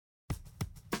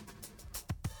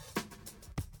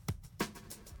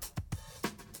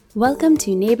Welcome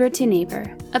to Neighbor,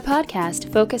 a podcast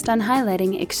focused on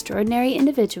highlighting extraordinary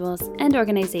individuals and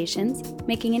organizations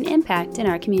making an impact in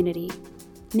our community.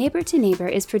 Neighbor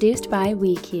is produced by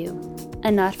WeQ,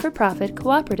 a not-for-profit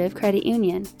cooperative credit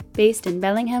union based in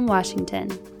Bellingham, Washington.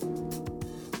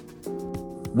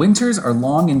 Winters are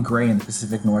long and gray in the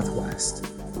Pacific Northwest,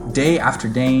 day after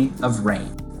day of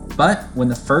rain. But when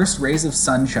the first rays of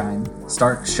sunshine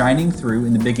start shining through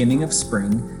in the beginning of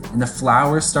spring and the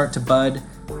flowers start to bud,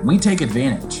 we take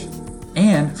advantage.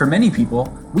 And for many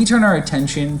people, we turn our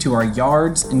attention to our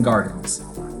yards and gardens.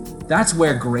 That's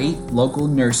where great local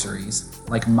nurseries,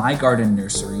 like My Garden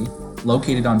Nursery,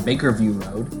 located on Bakerview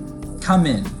Road, come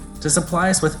in to supply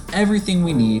us with everything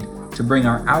we need to bring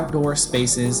our outdoor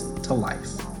spaces to life.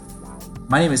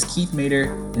 My name is Keith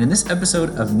Mader, and in this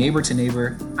episode of Neighbor to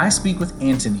Neighbor, I speak with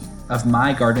Anthony of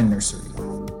My Garden Nursery.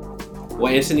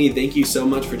 Well, Anthony, thank you so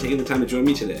much for taking the time to join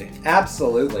me today.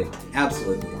 Absolutely.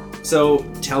 So,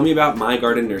 tell me about My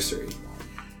Garden Nursery.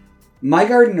 My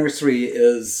Garden Nursery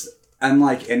is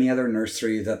unlike any other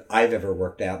nursery that I've ever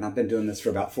worked at, and I've been doing this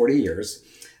for about 40 years.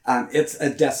 It's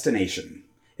a destination.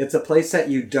 It's a place that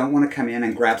you don't want to come in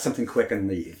and grab something quick and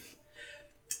leave.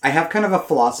 I have kind of a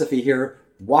philosophy here: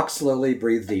 walk slowly,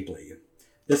 breathe deeply.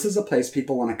 This is a place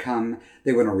people want to come.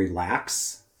 They want to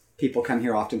relax. People come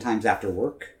here oftentimes after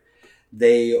work.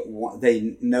 They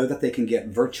know that they can get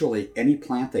virtually any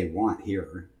plant they want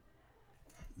here.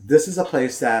 This is a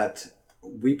place that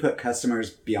we put customers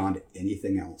beyond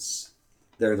anything else.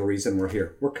 They're the reason we're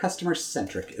here. We're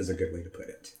customer-centric is a good way to put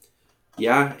it.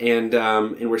 Yeah,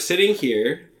 and we're sitting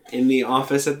here in the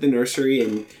office at the nursery,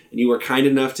 and you were kind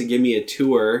enough to give me a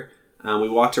tour. We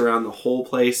walked around the whole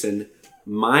place, and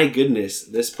my goodness,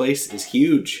 this place is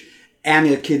huge. And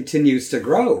it continues to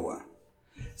grow.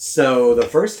 So the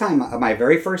first time, my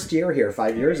very first year here,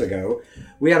 5 years ago,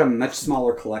 we had a much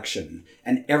smaller collection.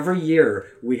 And every year,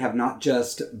 we have not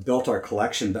just built our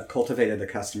collection, but cultivated the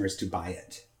customers to buy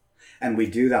it. And we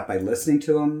do that by listening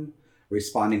to them,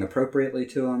 responding appropriately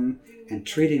to them, and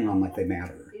treating them like they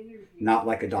matter, not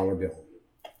like a dollar bill.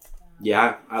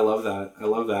 Yeah, I love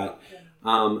that.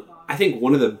 I think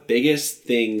one of the biggest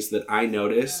things that I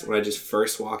noticed when I just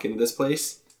first walk into this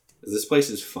place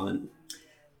is fun.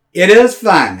 It is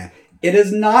fun. It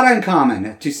is not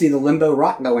uncommon to see the limbo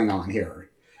rock going on here.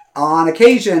 On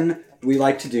occasion, we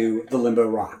like to do the limbo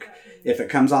rock. If it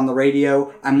comes on the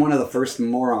radio, I'm one of the first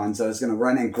morons that is going to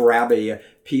run and grab a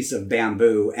piece of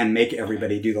bamboo and make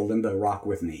everybody do the limbo rock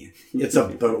with me. It's a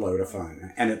boatload of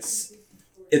fun. And it's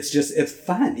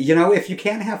fun. You know, if you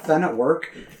can't have fun at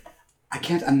work, I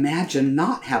can't imagine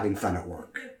not having fun at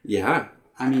work. Yeah.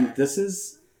 I mean, this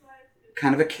is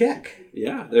kind of a kick.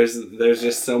 Yeah, there's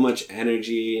just so much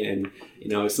energy, and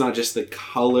it's not just the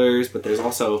colors, but there's a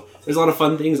lot of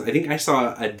fun things. I think I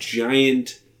saw a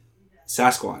giant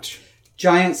Sasquatch.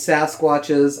 Giant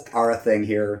Sasquatches are a thing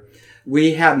here.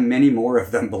 We have many more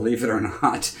of them, believe it or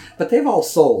not, but they've all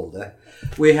sold.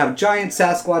 We have giant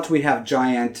Sasquatch, we have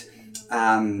giant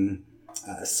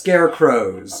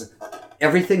scarecrows.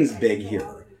 Everyth's big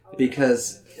here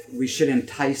because we should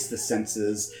entice the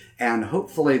senses, and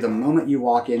hopefully the moment you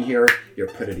walk in here, you're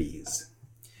put at ease.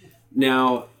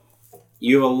 Now,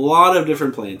 you have a lot of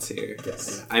different plants here.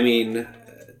 Yes. I mean,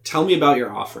 tell me about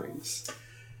your offerings.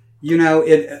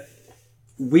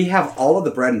 We have all of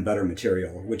the bread and butter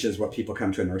material, which is what people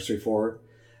come to a nursery for.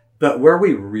 But where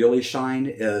we really shine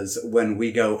is when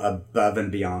we go above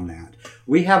and beyond that.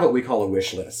 We have what we call a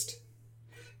wish list.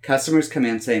 Customers come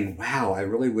in saying, wow, I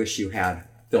really wish you had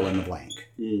fill in the blank.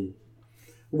 Mm.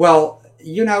 Well,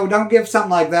 don't give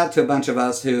something like that to a bunch of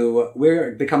us who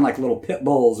we become like little pit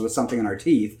bulls with something in our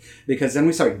teeth, because then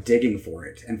we start digging for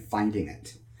it and finding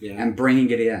it and bringing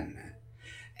it in.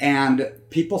 And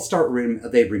people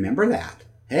they remember that.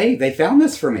 Hey, they found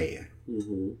this for me.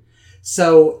 Mm-hmm.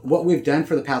 So what we've done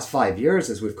for the past 5 years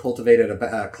is we've cultivated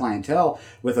a clientele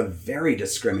with a very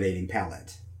discriminating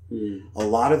palate. Mm. A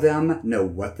lot of them know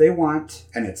what they want,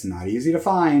 and it's not easy to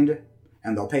find,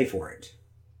 and they'll pay for it.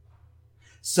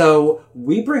 So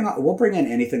we'll bring in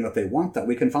anything that they want that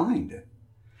we can find.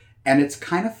 And it's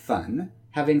kind of fun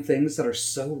having things that are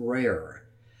so rare,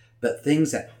 but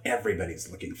things that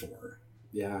everybody's looking for.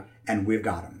 Yeah. And we've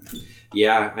got them.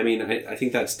 Yeah, I mean, I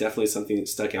think that's definitely something that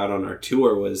stuck out on our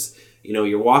tour was,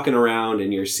 you're walking around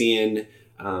and you're seeing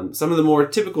some of the more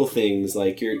typical things,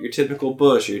 like your typical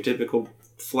bush or your typical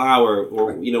flower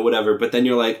or, whatever. But then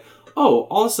you're like, oh,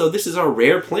 also, this is our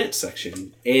rare plant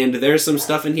section. And there's some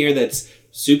stuff in here that's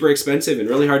super expensive and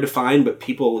really hard to find, but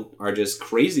people are just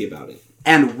crazy about it.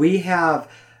 And we have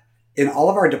In all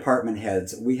of our department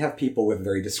heads, we have people with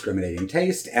very discriminating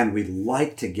taste, and we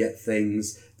like to get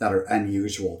things that are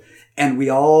unusual. And we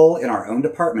all, in our own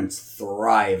departments,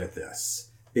 thrive at this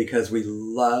because we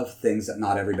love things that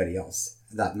not everybody else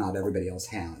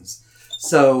has.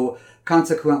 So,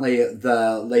 consequently,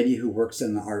 the lady who works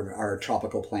in our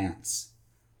tropical plants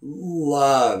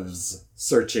loves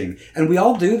searching. And we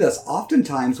all do this.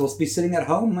 Oftentimes, we'll be sitting at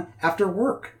home after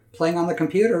work, playing on the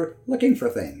computer, looking for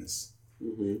things.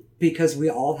 Mm-hmm. Because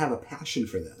we all have a passion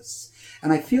for this.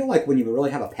 And I feel like when you really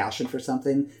have a passion for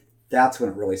something, that's when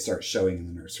it really starts showing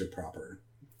in the nursery proper.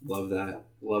 Love that.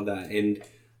 And,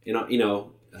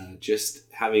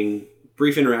 just having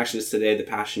brief interactions today, the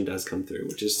passion does come through,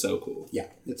 which is so cool. Yeah,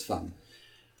 it's fun.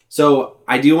 So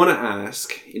I do want to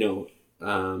ask,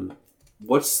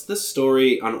 what's the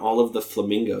story on all of the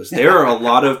flamingos? There are a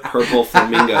lot of purple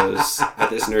flamingos at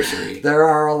this nursery. There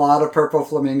are a lot of purple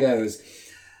flamingos.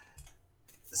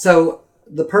 So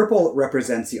the purple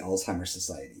represents the Alzheimer's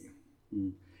Society.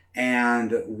 Mm.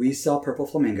 And we sell purple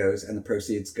flamingos, and the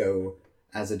proceeds go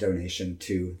as a donation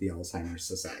to the Alzheimer's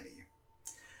Society.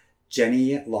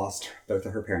 Jenny lost both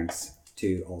of her parents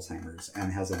to Alzheimer's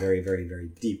and has a very, very, very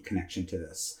deep connection to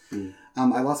this. Mm.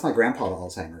 I lost my grandpa to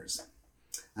Alzheimer's.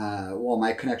 While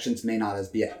my connections may not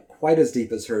be quite as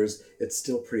deep as hers, it's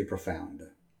still pretty profound.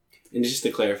 And just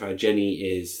to clarify,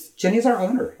 Jenny's our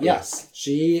owner, yes.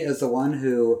 She is the one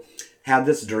who had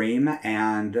this dream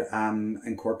and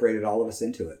incorporated all of us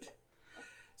into it.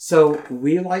 So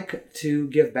we like to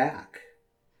give back.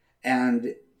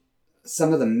 And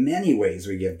some of the many ways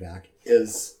we give back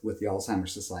is with the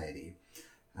Alzheimer's Society.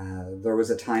 There was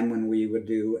a time when we would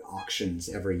do auctions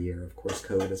every year. Of course,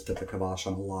 COVID has put the kibosh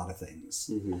on a lot of things.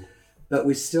 Mm-hmm. But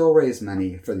we still raise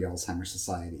money for the Alzheimer's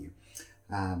Society.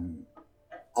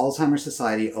 Alzheimer's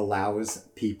Society allows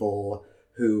people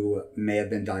who may have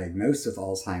been diagnosed with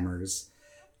Alzheimer's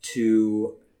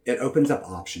it opens up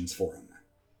options for them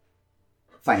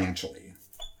financially.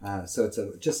 So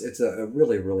it's a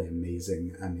really, really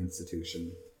amazing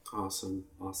institution. Awesome.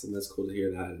 That's cool to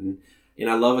hear that. And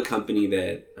I love a company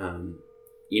that,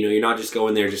 you're not just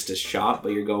going there just to shop,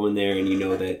 but you're going there and you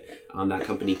know that that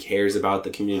company cares about the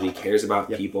community, cares about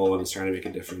people, and is trying to make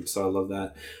a difference. So I love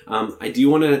that. I do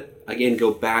want to, again,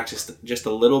 go back just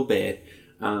a little bit.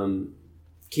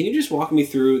 Can you just walk me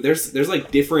through, there's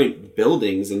like different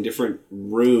buildings and different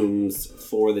rooms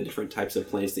for the different types of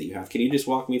plants that you have. Can you just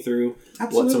walk me through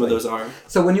what some of those are?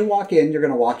 So when you walk in, you're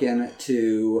going to walk in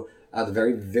to the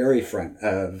very, very front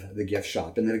of the gift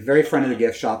shop. In the very front of the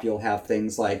gift shop, you'll have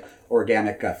things like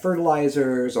organic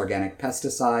fertilizers, organic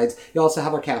pesticides. You also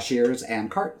have our cashiers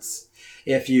and carts.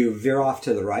 If you veer off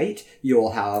to the right,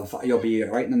 you'll be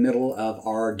right in the middle of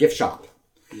our gift shop.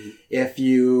 Mm-hmm. If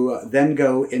you then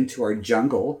go into our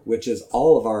jungle, which is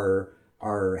all of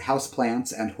our house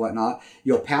plants and whatnot,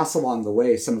 you'll pass along the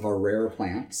way some of our rare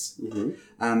plants. Mm-hmm.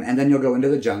 And then you'll go into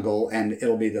the jungle, and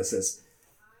it'll be this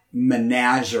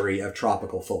menagerie of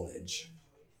tropical foliage.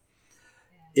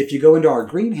 If you go into our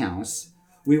greenhouse,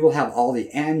 we will have all the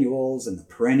annuals and the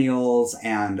perennials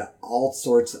and all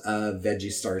sorts of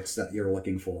veggie starts that you're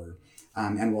looking for.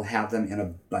 And we'll have them in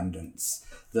abundance.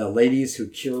 The ladies who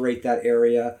curate that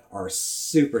area are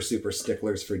super, super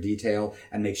sticklers for detail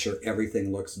and make sure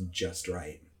everything looks just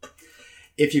right.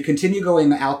 If you continue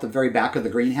going out the very back of the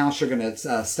greenhouse, you're going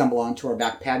to stumble onto our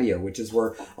back patio, which is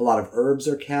where a lot of herbs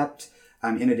are kept,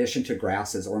 in addition to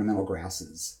grasses, ornamental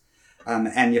grasses.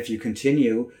 And if you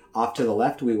continue off to the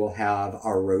left, we will have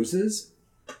our roses.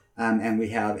 And we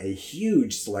have a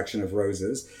huge selection of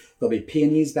roses. There'll be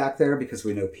peonies back there because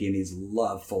we know peonies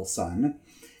love full sun.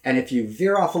 And if you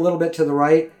veer off a little bit to the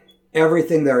right,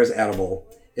 everything there is edible.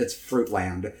 It's fruit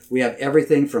land. We have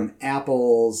everything from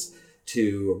apples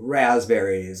to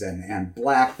raspberries and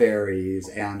blackberries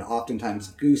and oftentimes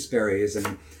gooseberries.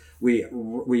 And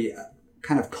we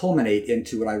kind of culminate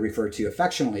into what I refer to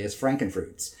affectionately as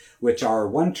frankenfruits, which are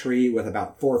one tree with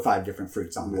about 4 or 5 different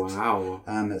fruits on it.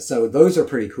 Wow. So those are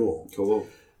pretty cool. Cool.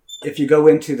 If you go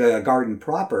into the garden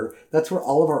proper, that's where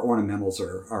all of our ornamentals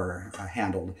are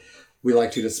handled. We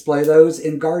like to display those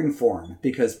in garden form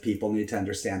because people need to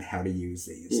understand how to use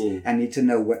these and need to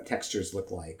know what textures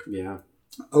look like. Yeah.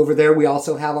 Over there, we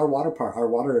also have our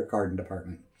water garden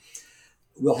department.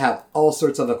 We'll have all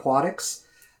sorts of aquatics,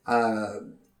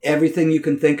 everything you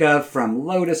can think of, from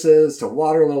lotuses to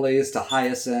water lilies to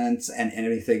hyacinths and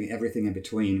everything in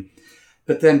between.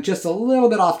 But then just a little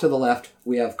bit off to the left,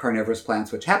 we have carnivorous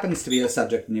plants, which happens to be a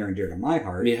subject near and dear to my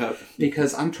heart. Yeah.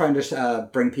 Because I'm trying to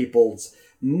bring people's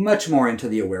much more into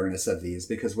the awareness of these,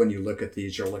 because when you look at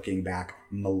these, you're looking back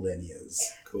millennia.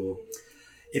 Cool.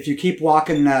 If you keep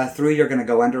walking through, you're going to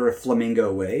go under a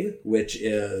Flamingo Way, which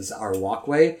is our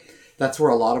walkway. That's where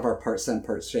a lot of our part sun,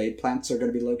 part shade plants are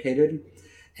going to be located.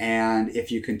 And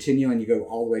if you continue and you go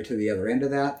all the way to the other end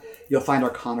of that, you'll find our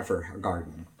conifer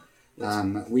garden.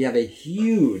 We have a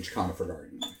huge conifer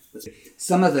garden.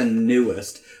 Some of the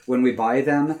newest, when we buy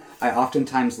them, I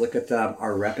oftentimes look at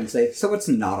our rep and say, so what's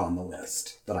not on the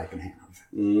list that I can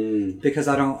have? Because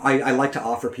I like to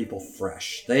offer people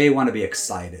fresh. They want to be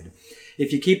excited.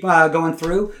 If you keep going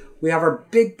through, we have our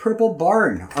big purple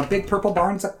barn. Our big purple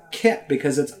barn's a kit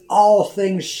because it's all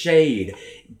things shade.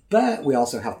 But we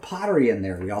also have pottery in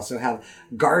there. We also have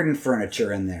garden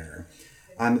furniture in there.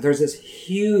 There's this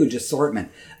huge assortment.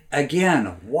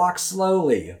 Again, walk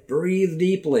slowly, breathe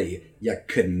deeply. You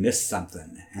could miss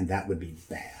something, and that would be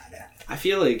bad. I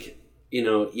feel like,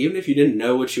 even if you didn't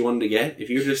know what you wanted to get, if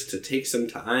you were just to take some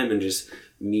time and just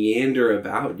meander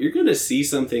about, you're going to see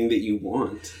something that you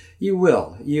want. You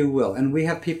will. And we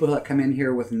have people that come in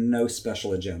here with no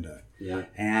special agenda. Yeah.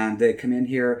 And they come in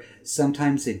here,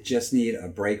 sometimes they just need a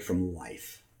break from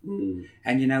life.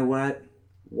 And you know what?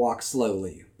 Walk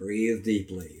slowly, breathe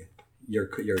deeply.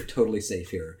 You're totally safe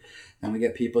here. And we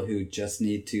get people who just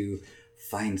need to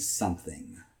find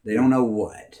something. They don't know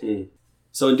what.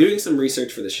 So in doing some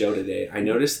research for the show today, I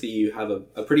noticed that you have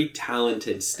a pretty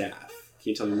talented staff.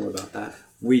 Can you tell me more about that?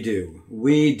 We do.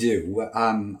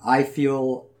 I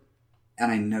feel,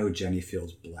 and I know Jenny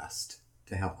feels blessed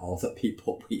to have all the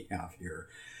people we have here.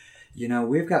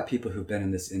 We've got people who've been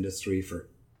in this industry for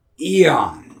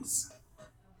eons.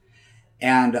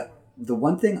 And the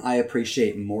one thing I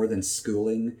appreciate more than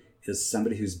schooling is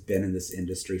somebody who's been in this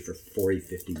industry for 40,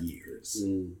 50 years.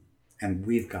 And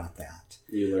we've got that.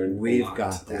 You learned a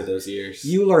lot over those years.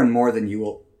 You learn more than you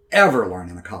will ever learn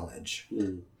in a college.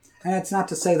 And it's not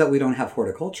to say that we don't have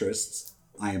horticulturists.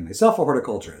 I am myself a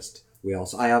horticulturist.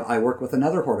 I work with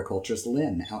another horticulturist,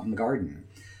 Lynn, out in the garden.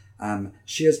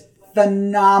 She is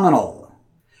phenomenal.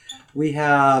 We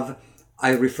have...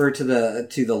 I refer to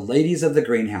the ladies of the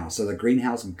greenhouse, or the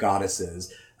greenhouse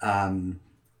goddesses,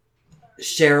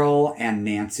 Cheryl and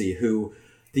Nancy, who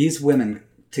these women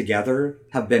together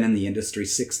have been in the industry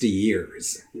 60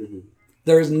 years.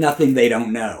 There's nothing they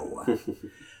don't know.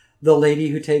 The lady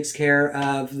who takes care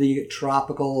of the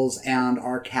tropicals and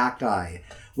our cacti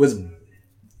was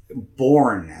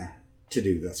born to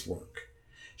do this work.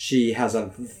 She has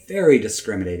a very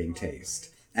discriminating taste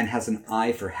and has an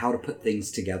eye for how to put things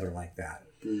together like that.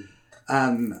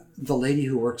 The lady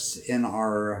who works in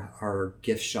our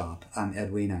gift shop,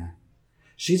 Edwina,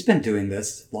 she's been doing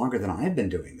this longer than I've been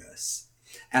doing this.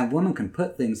 And woman can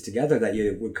put things together that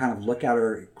you would kind of look at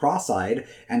her cross-eyed,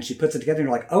 and she puts it together and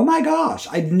you're like, oh my gosh,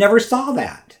 I never saw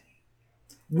that.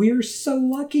 We're so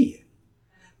lucky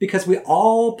because we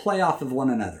all play off of one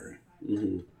another.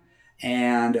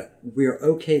 And we're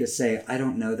okay to say, I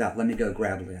don't know that, let me go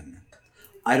grab Lynn.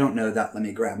 I don't know that, let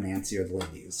me grab Nancy or the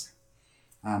ladies.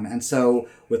 And so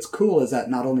what's cool is that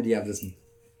not only do you have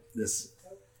this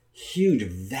huge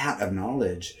vat of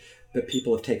knowledge, but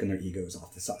people have taken their egos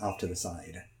off to the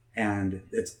side. And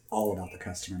it's all about the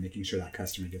customer, making sure that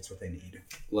customer gets what they need.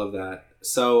 Love that.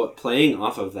 So playing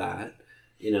off of that,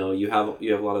 you have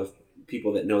a lot of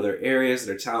people that know their areas,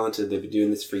 that are talented, they've been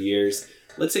doing this for years.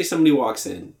 Let's say somebody walks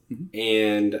in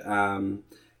and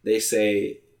they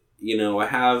say, I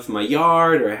have my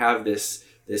yard, or I have this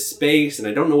space and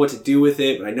I don't know what to do with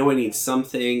it, but I know I need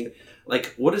something.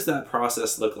 Like, what does that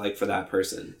process look like for that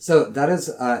person? So that is,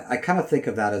 I kind of think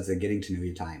of that as a getting to know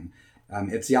you time.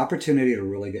 It's the opportunity to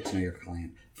really get to know your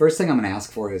client. First thing I'm going to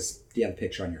ask for is, do you have a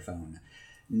picture on your phone?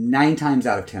 9 times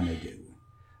out of 10 they do.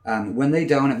 When they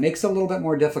don't, it makes it a little bit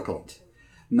more difficult.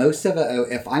 Most of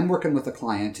it, if I'm working with a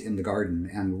client in the garden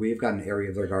and we've got an area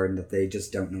of their garden that they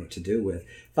just don't know what to do with,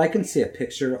 if I can see a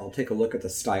picture, I'll take a look at the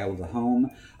style of the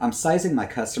home. I'm sizing my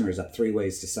customers up 3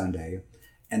 ways to Sunday,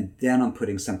 and then I'm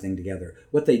putting something together.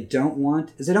 What they don't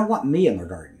want is they don't want me in their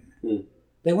garden.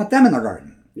 They want them in their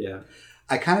garden. Yeah.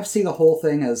 I kind of see the whole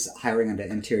thing as hiring an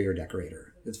interior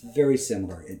decorator. It's very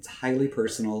similar. It's highly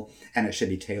personal, and it should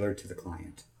be tailored to the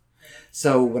client.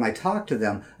 So when I talk to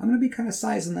them, I'm going to be kind of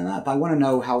sizing them up. I want to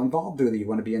know how involved do you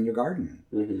want to be in your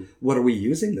garden? What are we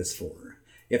using this for?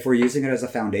 If we're using it as a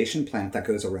foundation plant that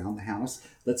goes around the house,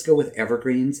 let's go with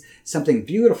evergreens, something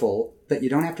beautiful, but you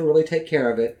don't have to really take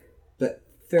care of it, but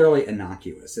fairly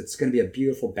innocuous. It's going to be a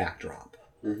beautiful backdrop.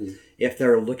 If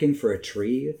they're looking for a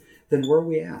tree, then where are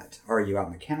we at? Are you out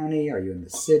in the county? Are you in the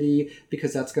city?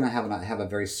 Because that's going to have a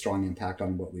very strong impact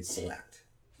on what we select.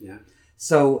 Yeah.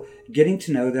 So getting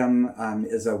to know them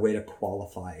is a way to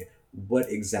qualify what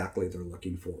exactly they're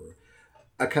looking for.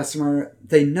 A customer,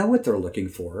 they know what they're looking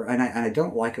for, and I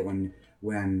don't like it when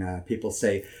when people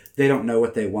say they don't know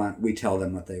what they want, we tell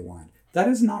them what they want. That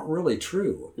is not really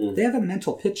true. They have a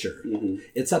mental picture.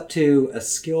 It's up to a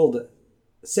skilled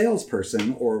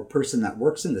salesperson or person that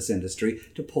works in this industry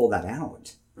to pull that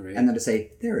out. Right. And then to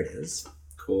say, there it is.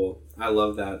 Cool. I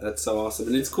love that. That's so awesome.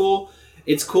 And it's cool.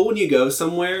 It's cool when you go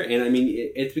somewhere, and I mean,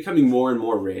 it's becoming more and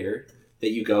more rare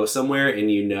that you go somewhere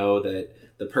and you know that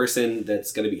the person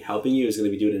that's going to be helping you is going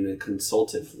to be doing it in a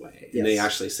consultative way. Yes. And they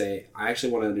actually say, I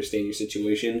actually want to understand your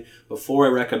situation before I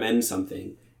recommend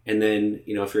something. And then,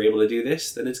 if you're able to do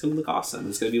this, then it's going to look awesome.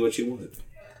 It's going to be what you want.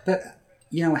 But,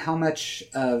 how much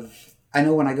of... I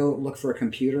know when I go look for a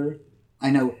computer,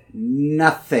 I know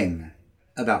nothing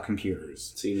about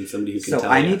computers. So you need somebody who can tell you. So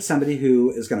I need somebody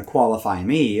who is going to qualify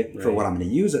me for what I'm going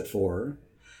to use it for.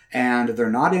 And they're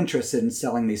not interested in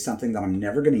selling me something that I'm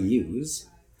never going to use.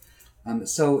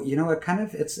 So, it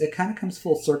kind of comes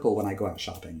full circle when I go out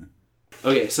shopping.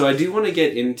 Okay, so I do want to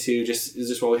get into,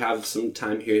 just while we have some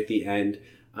time here at the end,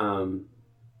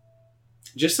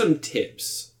 just some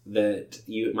tips that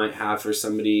you might have for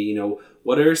somebody.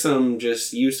 What are some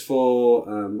just useful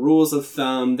rules of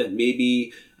thumb that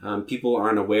maybe people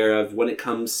aren't aware of when it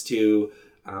comes to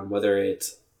whether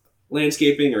it's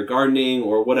landscaping or gardening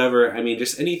or whatever? I mean,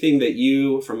 just anything that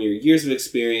you, from your years of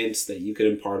experience, that you could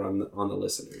impart on the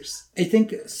listeners. I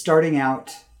think starting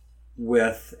out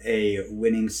with a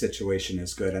winning situation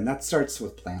is good, and that starts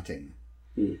with planting.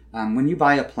 When you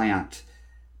buy a plant,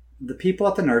 the people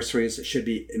at the nurseries should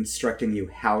be instructing you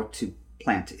how to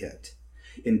plant it.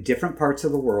 In different parts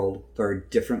of the world, there are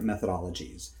different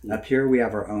methodologies. Up here, we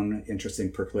have our own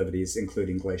interesting proclivities,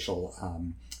 including glacial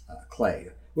clay,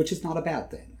 which is not a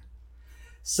bad thing.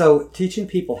 So teaching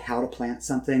people how to plant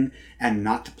something and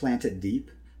not to plant it deep,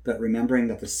 but remembering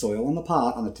that the soil in the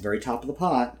pot, on the very top of the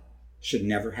pot, should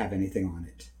never have anything on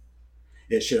it.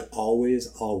 It should always,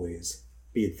 always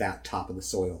be that top of the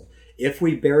soil. If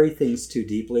we bury things too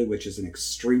deeply, which is an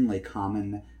extremely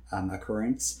common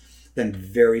occurrence, then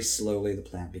very slowly the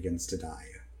plant begins to die.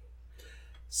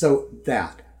 So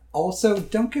that. Also,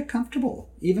 don't get comfortable.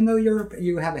 Even though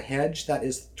you have a hedge that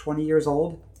is 20 years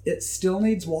old, it still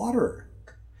needs water.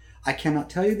 I cannot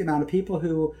tell you the amount of people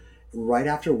who, right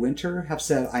after winter, have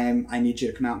said, I need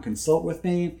you to come out and consult with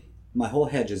me. My whole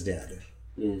hedge is dead.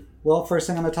 Well, first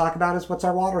thing I'm going to talk about is what's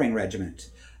our watering regimen.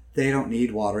 They don't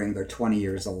need watering. They're 20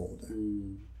 years old.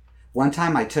 One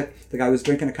time the guy was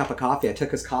drinking a cup of coffee. I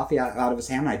took his coffee out of his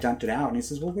hand and I dumped it out. And he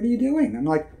says, well, what are you doing? I'm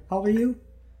like, how old are you?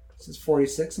 He says,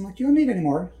 46. I'm like, you don't need any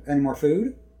more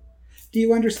food. Do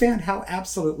you understand how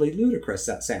absolutely ludicrous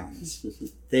that sounds?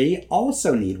 They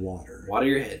also need water. Water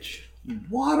your hedge.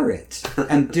 Water it.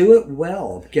 And do it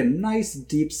well. Get nice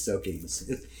deep soakings.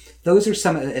 Those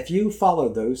are if you follow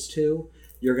those two,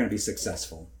 you're going to be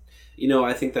successful.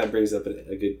 I think that brings up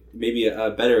maybe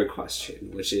a better question,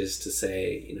 which is to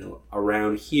say,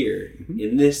 around here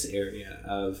in this area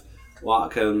of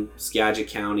Whatcom, Skagit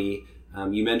County,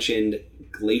 you mentioned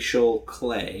glacial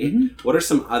clay. What are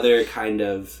some other kind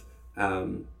of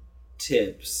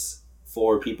tips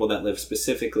for people that live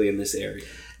specifically in this area?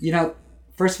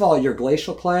 First of all, your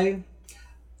glacial clay.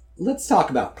 Let's talk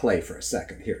about clay for a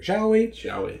second here, shall we?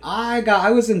 Shall we?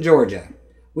 I was in Georgia.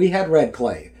 We had red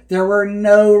clay. There were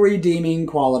no redeeming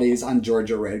qualities on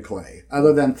Georgia red clay,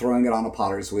 other than throwing it on a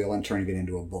potter's wheel and turning it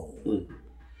into a bowl.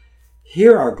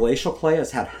 Here, our glacial clay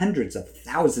has had hundreds of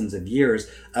thousands of years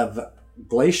of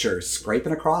glaciers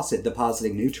scraping across it,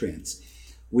 depositing nutrients.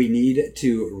 We need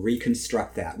to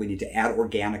reconstruct that. We need to add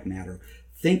organic matter.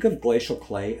 Think of glacial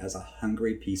clay as a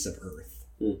hungry piece of earth.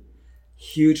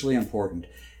 Hugely important.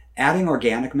 Adding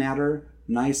organic matter,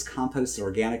 nice composted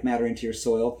organic matter into your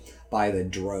soil by the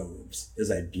droves is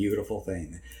a beautiful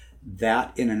thing.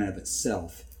 That in and of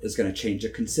itself is going to change the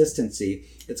consistency.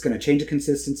 It's going to change the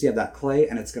consistency of that clay,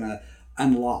 and it's going to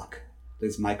unlock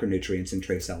those micronutrients and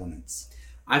trace elements.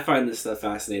 I find this stuff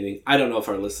fascinating. I don't know if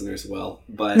our listeners will,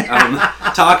 but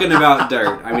talking about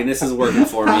dirt, I mean, this is working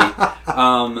for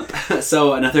me.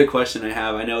 So another question I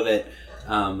have, I know that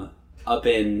up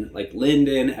in like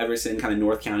Linden, Everson, kind of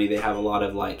North County, they have a lot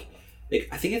of I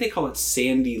think they call it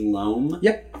sandy loam.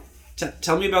 Yep.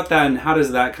 Tell me about that, and how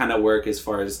does that kind of work as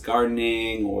far as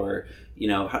gardening or, A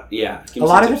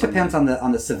lot of it depends on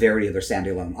the severity of their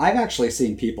sandy loam. I've actually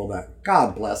seen people that,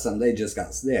 God bless them, they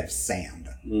have sand.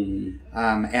 And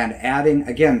adding,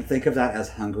 again, think of that as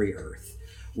hungry earth.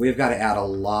 We've got to add a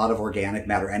lot of organic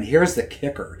matter. And here's the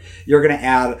kicker. You're going to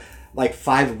add like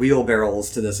 5 wheelbarrows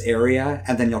to this area,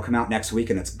 and then you'll come out next week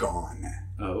and it's gone.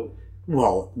 Oh.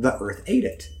 Well, the earth ate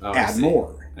it. Add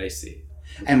more. I see.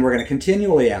 And we're going to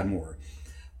continually add more.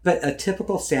 But a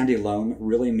typical sandy loam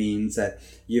really means that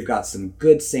you've got some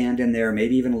good sand in there,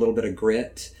 maybe even a little bit of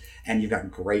grit, and you've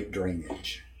got great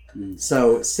drainage.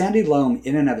 So sandy loam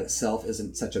in and of itself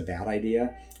isn't such a bad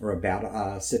idea or a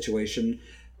bad situation,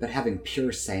 but having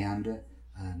pure sand,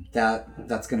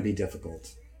 that's going to be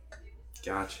difficult.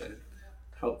 Gotcha.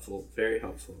 Helpful. Very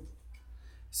helpful.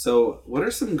 So what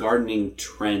are some gardening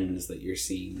trends that you're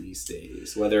seeing these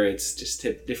days? Whether it's just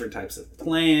different types of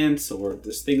plants or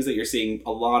just things that you're seeing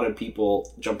a lot of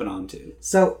people jumping onto.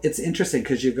 So it's interesting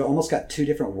because you've almost got two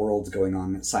different worlds going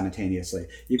on simultaneously.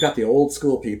 You've got the old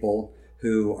school people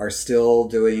who are still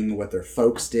doing what their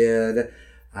folks did,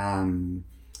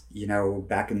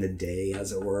 back in the day,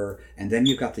 as it were. And then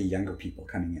you've got the younger people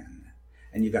coming in.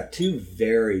 And you've got two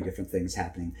very different things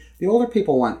happening. The older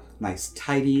people want nice,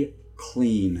 tidy,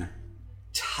 clean,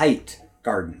 tight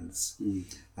gardens.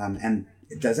 And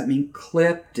it doesn't mean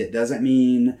clipped. It doesn't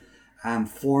mean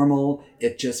formal.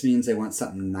 It just means they want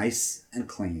something nice and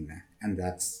clean. And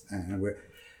that's...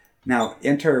 now,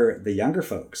 enter the younger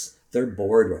folks. They're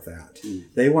bored with that.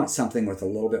 They want something with a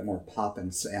little bit more pop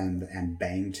and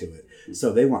bang to it.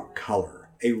 So they want color,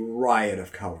 a riot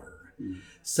of color.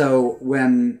 So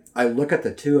when I look at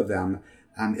the two of them,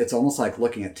 it's almost like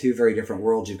looking at two very different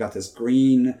worlds. You've got this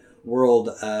green world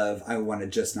of I want it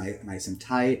just nice and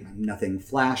tight, nothing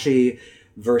flashy,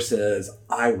 versus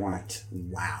I want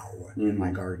wow in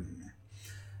my garden.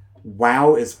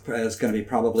 Wow is going to be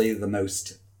probably the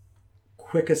most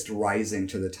quickest rising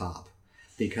to the top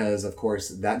because, of course,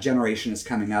 that generation is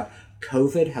coming up.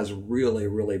 COVID has really,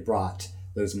 really brought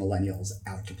those millennials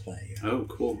out to play. Oh,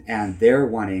 cool. And they're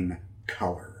wanting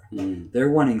color.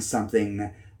 They're wanting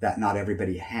something that not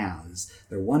everybody has.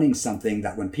 They're wanting something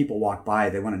that when people walk by,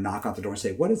 they want to knock on the door and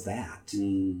say, what is that?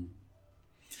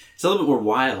 It's a little bit more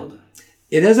wild.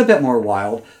 It is a bit more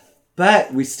wild,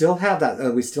 but we still have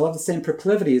that. We still have the same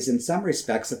proclivities in some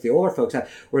respects that the older folks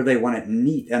have, where they want it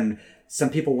neat. And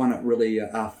some people want it really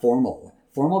formal.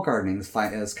 Formal gardening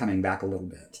is coming back a little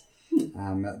bit.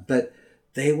 But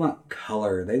they want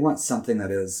color. They want something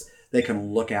that is, they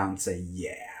can look out and say,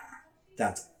 yeah,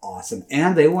 that's awesome.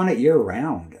 And they want it year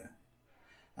round.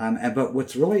 But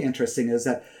what's really interesting is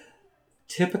that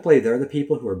typically they're the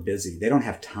people who are busy. They don't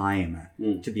have time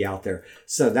to be out there.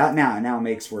 So that now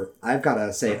makes where I've got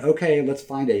to say, okay, let's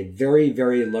find a very,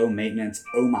 very low maintenance,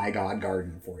 oh my God,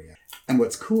 garden for you. And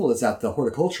what's cool is that the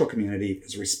horticultural community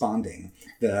is responding.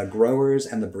 The growers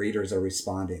and the breeders are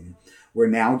responding. We're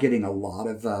now getting a lot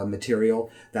of material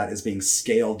that is being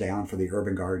scaled down for the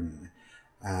urban garden.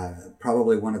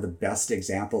 Probably one of the best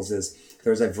examples is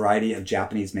there's a variety of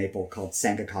Japanese maple called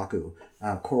Sangakaku,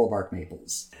 coral bark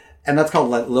maples. And that's called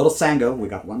Little Sango. We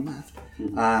got one left.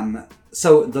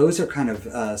 So those are kind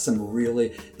of some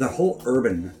really, the whole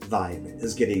urban vibe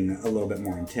is getting a little bit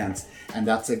more intense. And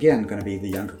that's, again, going to be the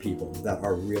younger people that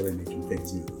are really making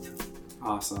things move.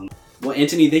 Awesome. Well,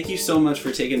 Anthony, thank you so much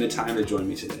for taking the time to join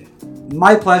me today.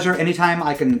 My pleasure. Anytime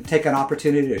I can take an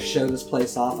opportunity to show this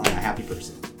place off, I'm a happy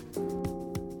person.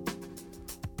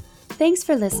 Thanks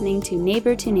for listening to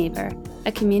Neighbor to Neighbor,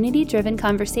 a community-driven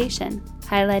conversation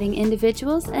highlighting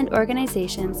individuals and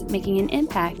organizations making an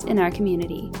impact in our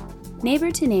community. Neighbor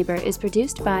to Neighbor is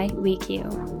produced by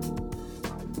WeQ.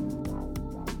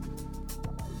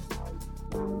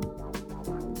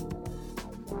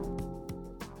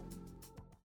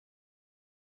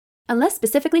 Unless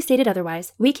specifically stated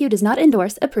otherwise, WeQ does not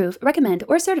endorse, approve, recommend,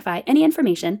 or certify any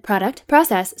information, product,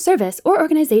 process, service, or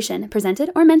organization presented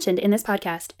or mentioned in this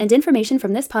podcast, and information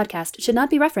from this podcast should not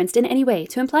be referenced in any way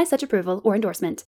to imply such approval or endorsement.